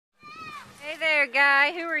there, guy.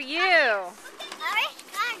 Who are you? I'm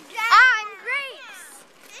Grace.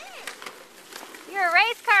 You're a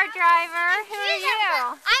race car driver. Who are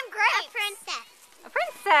you? I'm Grace. A princess. A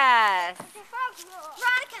princess.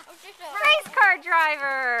 Veronica. Race car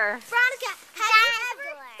driver. Veronica.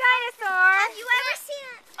 Dinosaur. Have you ever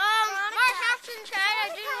seen my house in China?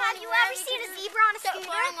 Have you ever seen a zebra on a scooter?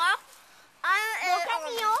 Look at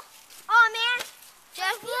Neil. Oh man. Get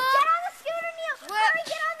on the scooter, Neil. Hurry,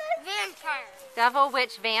 get on the vampire. Devil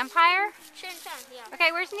Witch Vampire? Yeah.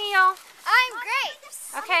 Okay, where's Neil? I'm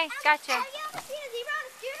Grace. Okay, gotcha. Have you ever seen a zebra on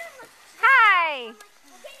a scooter? Hi.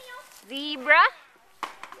 Okay, Neil. Zebra.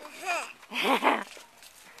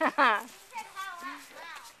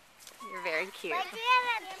 You're very cute.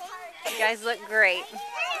 You guys look great.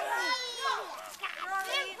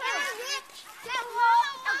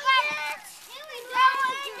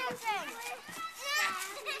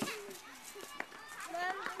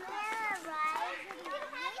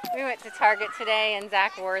 We went to Target today and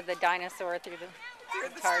Zach wore the dinosaur through the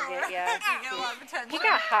Target. Yeah. He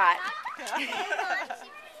got hot.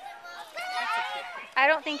 I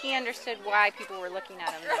don't think he understood why people were looking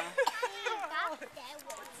at him though.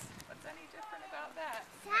 What's any different about that?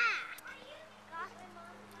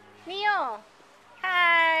 Neil.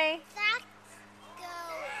 Hi. Let's go.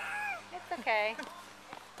 It's okay.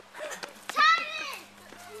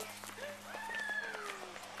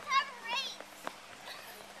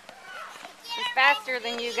 He's faster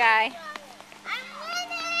than you, guy.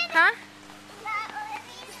 Huh?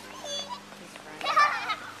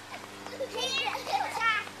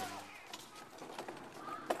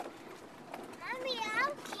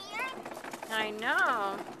 I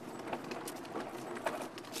know.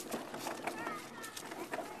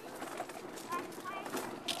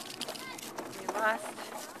 We lost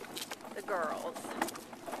the girls.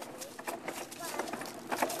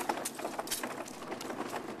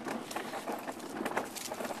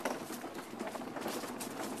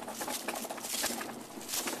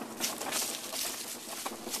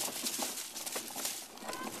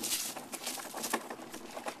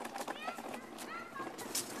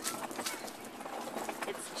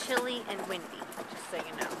 It's chilly and windy, just so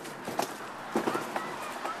you know.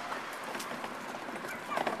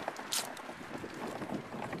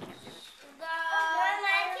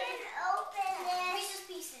 Reese's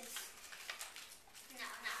Pieces. No,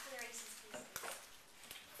 not for the Reese's Pieces.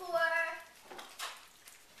 For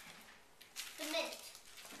the mint.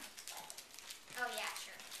 Oh yeah,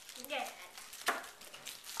 sure. Good.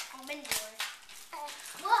 Open yours.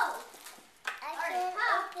 Whoa! I can't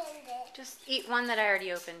open it. Just eat one that I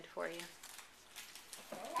already opened for you.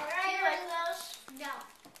 No.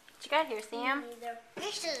 What you got here, Sam?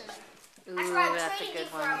 Reese's. Ooh, that's a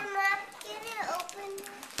good one. Can it open?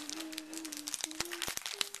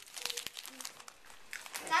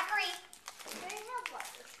 Zachary.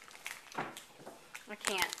 I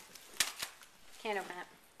can't. Can't open it.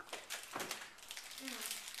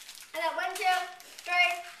 I got 1, 2,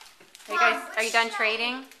 3. Are you done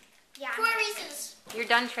trading? Yeah. 4 Reese's. You're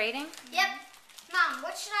done trading? Yep. Mom,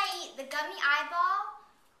 what should I eat? The gummy eyeball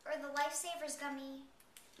or the Lifesavers gummy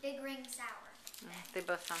big ring sour? They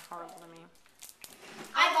both sound horrible to me.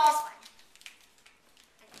 Eyeball.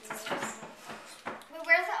 Wait,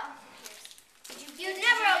 where's the? Here's. You've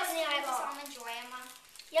never opened the eyeball. Almond Joy, Emma.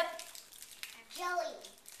 Yep. Jelly.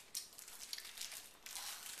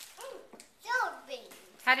 Jelly beans.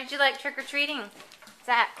 How did you like trick-or-treating,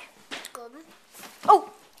 Zach? Good. Oh!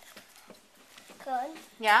 Good.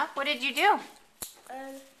 Yeah? What did you do?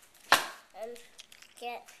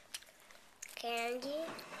 Get candy.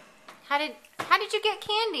 How did you get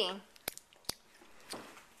candy?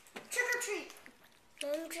 Trick or treat.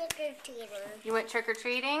 I'm trick or treating. You went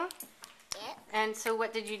trick-or-treating? Yep. And so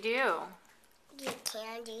what did you do? Get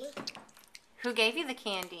candy. Who gave you the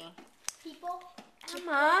candy? People.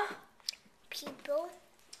 Emma. People.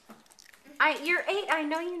 You're 8. I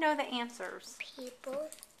know you know the answers. People.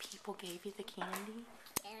 People gave you the candy?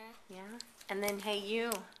 Yeah. Yeah? And then, hey,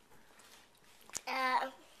 you.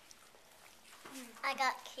 I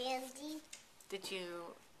got candy. Did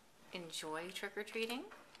you enjoy trick-or-treating?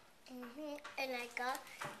 And I got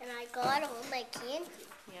all my candy.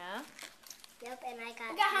 Yeah? Yep, and I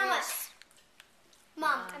got how much?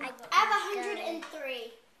 Mom, I have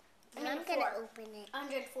 103. And I'm gonna open it.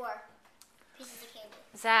 104 pieces of candy.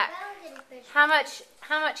 Zach, how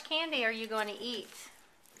much candy are you going to eat?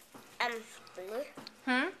 3.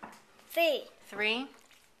 3. 3?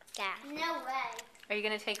 Yeah. No way. Are you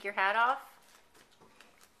going to take your hat off?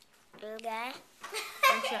 Yeah.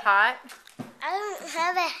 Aren't you hot? I don't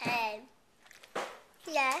have a head.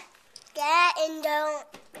 Yeah. Yeah, and don't.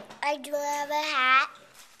 I do have a hat.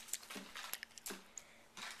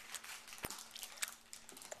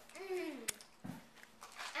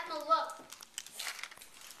 Emma, look.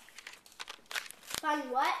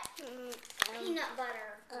 Find what? Peanut butter.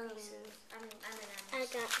 I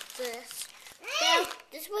got this. Yeah,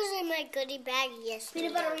 this was in my goodie bag yesterday.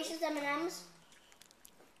 Peanut butter Reese's M&M's?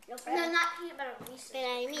 No, not peanut butter Reese's. But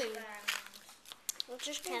I mean, we'll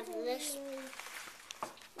just have this.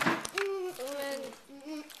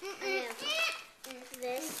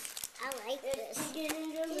 This. I like this.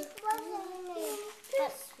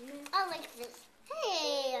 I like this.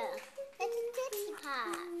 Hey, it's a Dixie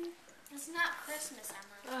Pop. It's not Christmas,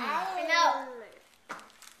 Emma. I know.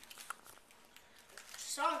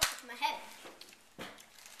 Song stuck in my head.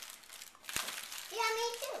 Yeah, me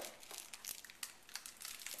too.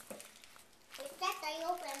 With that, I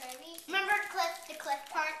open my Reese's. Remember the cliff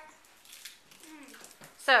part?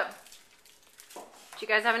 So, do you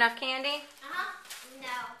guys have enough candy? No.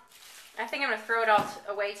 I think I'm going to throw it all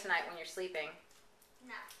away tonight when you're sleeping.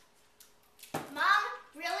 No. Mom,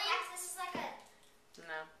 really? This is like a...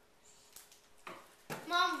 No.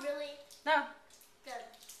 Mom, really? No, Good.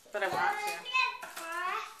 but I want to.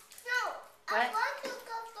 No, I What? want to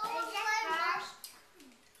go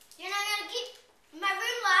You're not going to keep my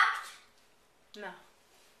room locked No.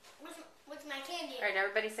 with my candy. All right,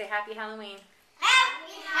 everybody say Happy Halloween.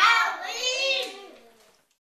 Happy Halloween!